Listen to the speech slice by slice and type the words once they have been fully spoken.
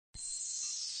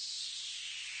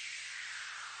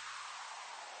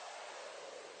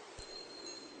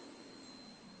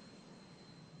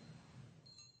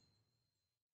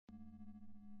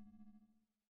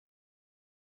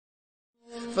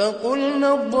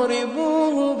فقلنا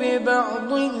اضربوه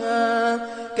ببعضها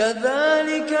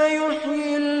كذلك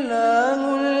يحيي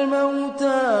الله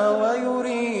الموتى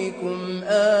ويريكم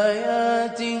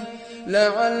آياته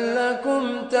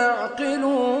لعلكم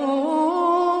تعقلون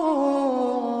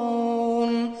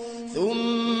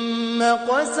ثم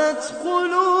قست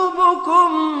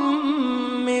قلوبكم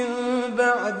من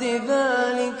بعد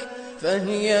ذلك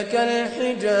فهي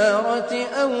كالحجارة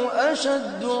أو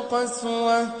أشد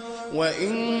قسوة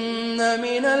وإن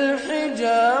من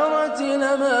الحجارة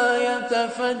لما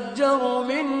يتفجر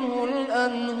منه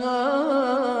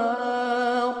الأنهار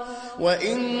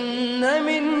وإن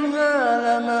منها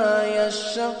لما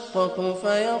يشقق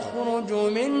فيخرج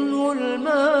منه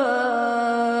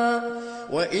الماء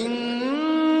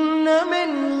وإن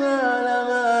منها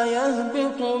لما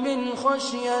يهبط من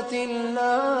خشية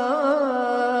الله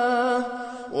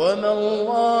وما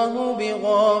الله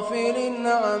بغافل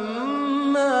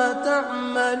عما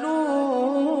تعملون.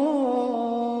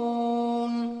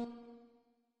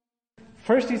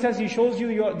 First he says he shows you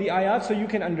the ayat so you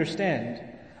can understand.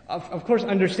 Of course,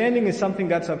 understanding is something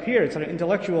that's up here. It's an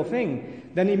intellectual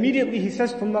thing. Then immediately he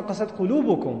says, ثُمَّ قَسَتْ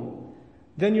قُلُوبُكُمْ.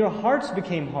 Then your hearts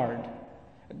became hard.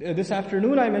 This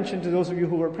afternoon I mentioned to those of you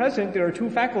who were present, there are two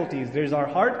faculties. There's our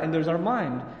heart and there's our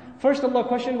mind. First Allah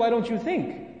questioned, why don't you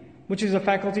think? Which is a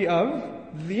faculty of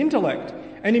the intellect.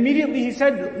 And immediately he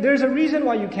said, there's a reason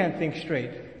why you can't think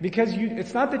straight. Because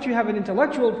it's not that you have an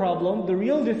intellectual problem. The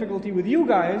real difficulty with you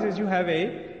guys is you have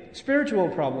a spiritual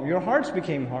problem. Your hearts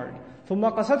became hard. ثُمَّ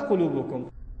قَسَتْ قُلُوبُكُمْ.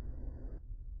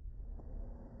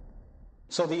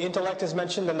 So the intellect is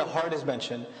mentioned and the heart is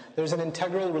mentioned. There's an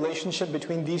integral relationship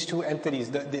between these two entities,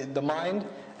 the mind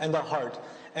and the heart.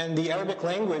 And the Arabic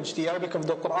language, the Arabic of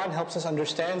the Quran helps us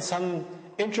understand some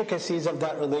intricacies of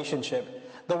that relationship.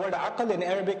 The word aqal in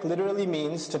Arabic literally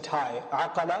means to tie.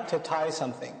 Aqala, to tie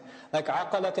something. Like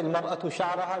aqalat al-mar'atu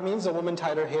sha'raha means the woman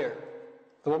tied her hair.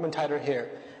 The woman tied her hair.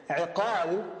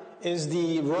 Iqal is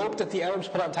the rope that the Arabs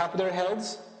put on top of their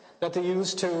heads, that they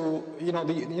used to,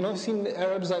 seen the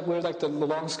Arabs that wear like the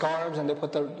long scarves and they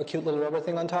put the cute little rubber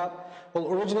thing on top? Well,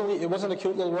 originally it wasn't a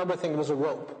cute little rubber thing, it was a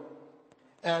rope.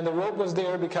 And the rope was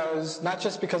there because, not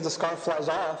just because the scarf flies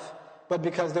off, but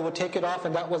because they would take it off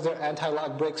and that was their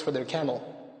anti-lock brakes for their camel.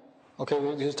 Okay,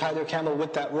 they just tie their camel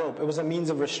with that rope. It was a means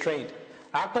of restraint.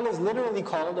 Aql is literally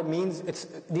called a means,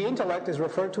 the intellect is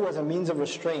referred to as a means of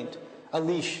restraint, a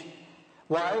leash.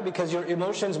 Why? Because your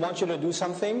emotions want you to do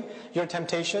something, your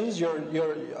temptations,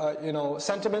 your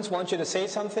sentiments want you to say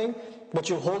something, but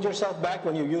you hold yourself back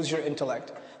when you use your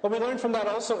intellect. What we learned from that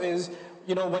also is,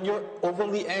 when you're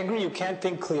overly angry, you can't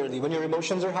think clearly. When your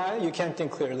emotions are high, you can't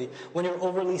think clearly. When you're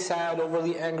overly sad,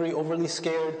 overly angry, overly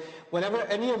scared, whenever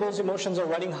any of those emotions are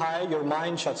running high, your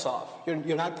mind shuts off.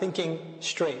 You're not thinking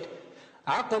straight.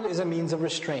 Aql is a means of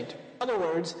restraint. In other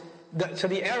words, to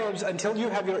the Arabs, until you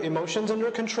have your emotions under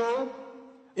control,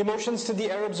 emotions to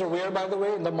the Arabs are where, by the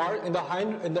way? In the mind or in the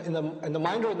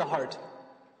heart?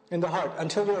 In the heart.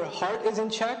 Until your heart is in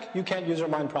check, you can't use your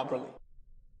mind properly.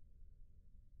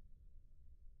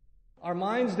 Our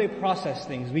minds, they process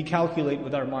things. We calculate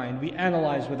with our mind. We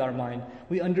analyze with our mind.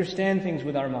 We understand things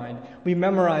with our mind. We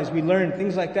memorize, we learn,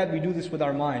 things like that. We do this with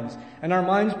our minds. And our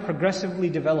minds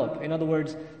progressively develop. In other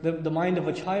words, the mind of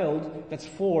a child that's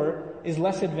 4 is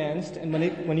less advanced. And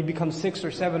when he becomes 6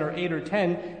 or 7 or 8 or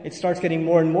 10, it starts getting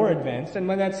more and more advanced. And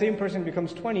when that same person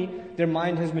becomes 20, their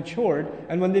mind has matured.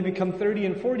 And when they become 30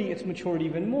 and 40, it's matured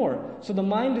even more. So the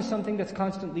mind is something that's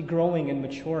constantly growing and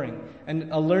maturing.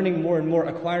 And learning more and more,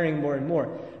 acquiring more and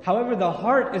more. However, the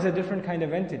heart is a different kind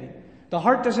of entity. The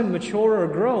heart doesn't mature or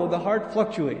grow, the heart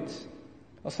fluctuates.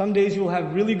 Some days you'll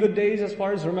have really good days as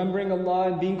far as remembering Allah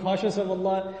and being cautious of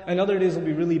Allah, and other days will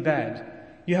be really bad.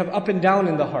 You have up and down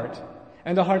in the heart.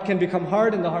 And the heart can become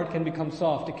hard and the heart can become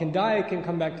soft. It can die, it can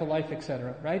come back to life,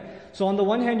 etc. Right? So on the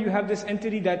one hand you have this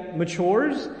entity that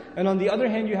matures, and on the other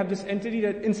hand you have this entity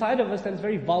that inside of us that is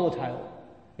very volatile.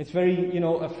 It's very,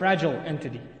 a fragile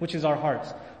entity, which is our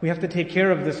hearts. We have to take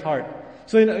care of this heart.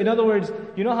 So in other words,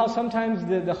 you know how sometimes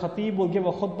the khatib will give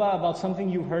a khutbah about something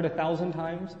you've heard 1,000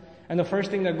 times, and the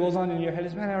first thing that goes on in your head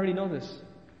is, man, I already know this.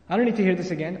 I don't need to hear this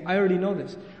again. I already know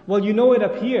this. Well, you know it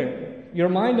up here. Your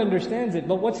mind understands it,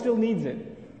 but what still needs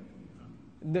it?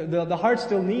 The heart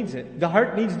still needs it. The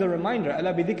heart needs the reminder.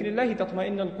 أَلَا بِذِكْرِ اللَّهِ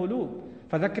تَطْمَئِنَّ الْقُلُوبِ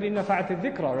فَذَكِّرْ إِنَّ فَعَتِ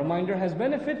الذِّكْرَى. Reminder has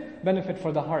benefit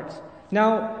for the hearts.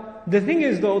 Now, the thing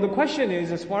is though, the question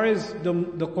is, as far as the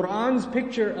Qur'an's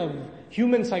picture of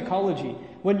human psychology,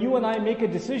 when you and I make a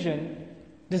decision,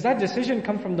 does that decision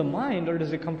come from the mind or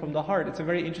does it come from the heart? It's a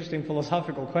very interesting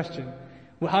philosophical question.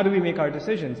 Well, how do we make our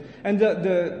decisions? And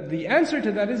the answer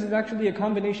to that is actually a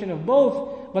combination of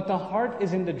both, but the heart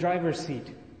is in the driver's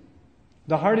seat.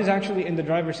 The heart is actually in the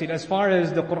driver's seat as far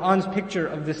as the Qur'an's picture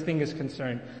of this thing is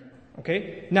concerned.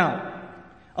 Okay? Now,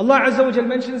 Allah Azza wa Jal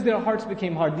mentions their hearts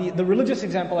became hard. The religious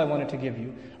example I wanted to give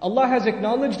you. Allah has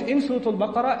acknowledged in Surah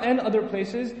Al-Baqarah and other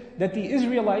places that the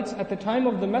Israelites at the time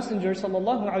of the Messenger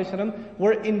ﷺ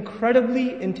were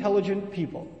incredibly intelligent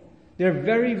people. They're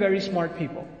very, very smart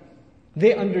people.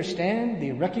 They understand,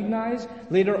 they recognize.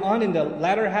 Later on in the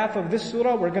latter half of this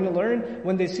surah, we're going to learn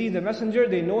when they see the messenger,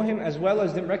 they know him as well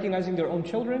as them recognizing their own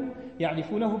children.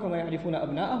 يَعْرِفُونَهُ كَمَا يَعْرِفُونَ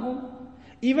أَبْنَاءَهُم.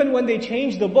 Even when they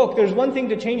change the book, there's one thing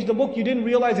to change the book. You didn't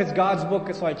realize it's God's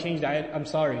book, so I changed it. I'm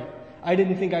sorry. I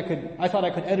thought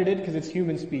I could edit it because it's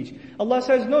human speech. Allah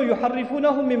says, no, يُحَرِّفُونَهُ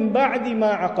مِن بَعْدِ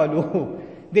مَا عَقَلُوهُ.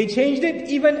 They changed it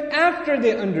even after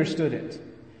they understood it.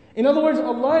 In other words,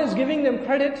 Allah is giving them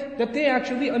credit that they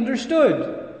actually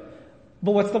understood.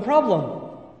 But what's the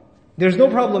problem? There's no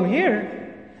problem here.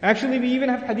 Actually, we even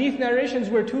have hadith narrations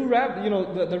where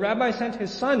the rabbi sent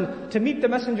his son to meet the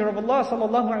Messenger of Allah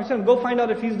ﷺ. Go find out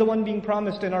if he's the one being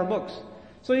promised in our books.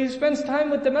 So he spends time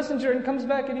with the Messenger and comes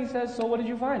back and he says, so what did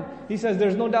you find? He says,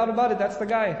 there's no doubt about it, that's the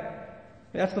guy.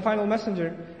 That's the final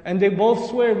messenger. And they both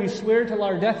swear, we swear till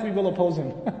our death we will oppose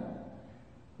him.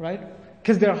 Right?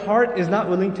 Because their heart is not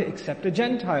willing to accept a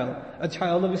Gentile. A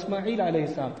child of Ismail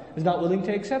alayhi salam is not willing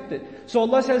to accept it. So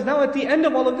Allah says, now at the end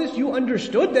of all of this, you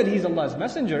understood that He's Allah's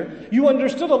messenger. You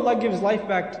understood Allah gives life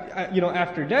back,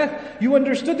 after death. You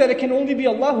understood that it can only be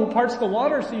Allah who parts the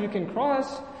water so you can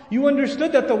cross. You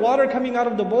understood that the water coming out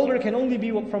of the boulder can only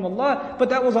be from Allah. But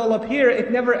that was all up here.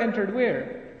 It never entered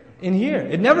where? In here.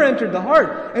 It never entered the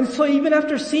heart. And so even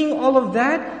after seeing all of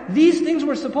that, these things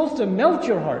were supposed to melt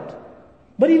your heart.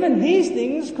 But even these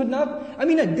things could not,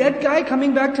 a dead guy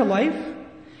coming back to life,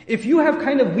 if you have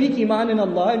kind of weak iman in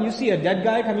Allah and you see a dead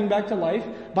guy coming back to life,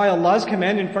 by Allah's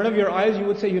command in front of your eyes, you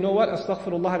would say, you know what,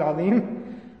 astaghfirullah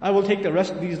al-azim, I will take the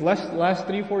rest of these last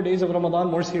 3-4 days of Ramadan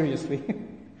more seriously.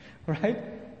 Right?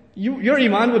 Your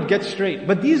iman would get straight.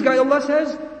 But these guys, Allah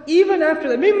says, even after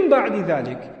that, min ba'di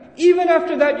dhalik, even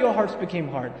after that your hearts became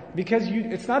hard. Because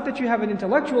it's not that you have an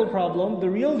intellectual problem, the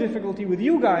real difficulty with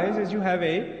you guys is you have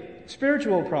a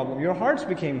spiritual problem. Your hearts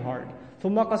became hard.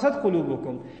 ثُمَّ قَسَتْ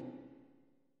قُلُوبُكُمْ